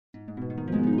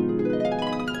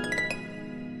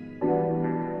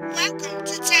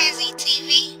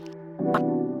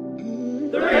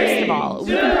all,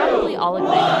 we can probably all agree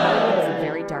that Hollywood is a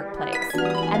very dark place.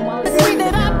 And while it's true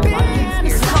that there are a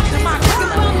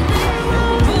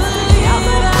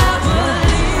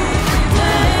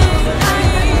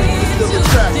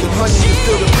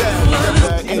lot of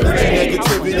conspiracies,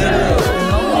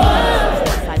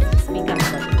 decided to speak up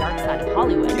about the dark side of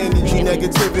Hollywood. Energy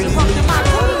negativity.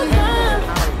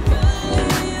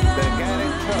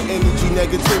 Energy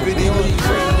negativity.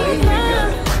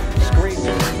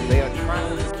 Screaming, they are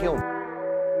trying to kill me.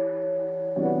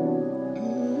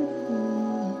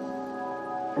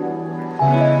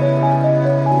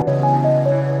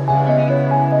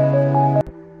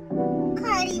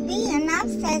 Cardi B and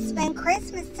Offset spent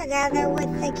Christmas together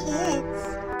with the kids.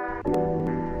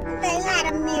 They had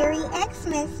a merry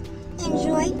Xmas,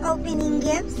 enjoyed opening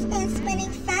gifts and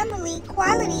spending family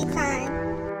quality time.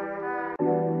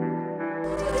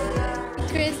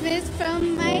 Christmas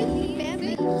from my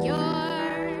family,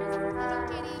 yours. Little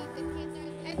kitty, the kids are.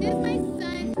 And this is my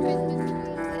son's Christmas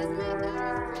tree. This is my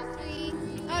daughter's Christmas tree.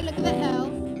 Oh, look at the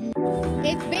elf.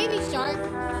 It's Baby Shark.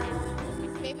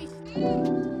 It's Baby Shark.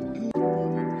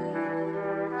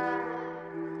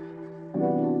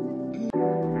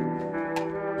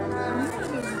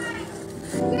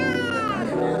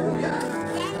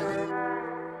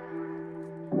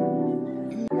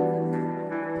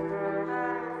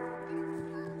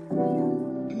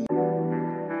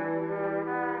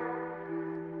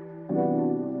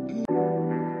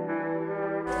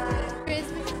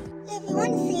 If you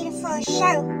want to see the full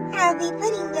show, I'll be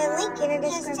putting the link in the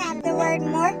description. Just tap the word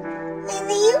more in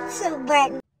the YouTube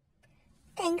button.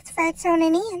 Thanks for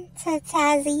tuning in to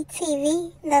Tazzy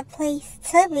TV, the place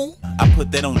to be. I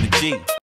put that on the G.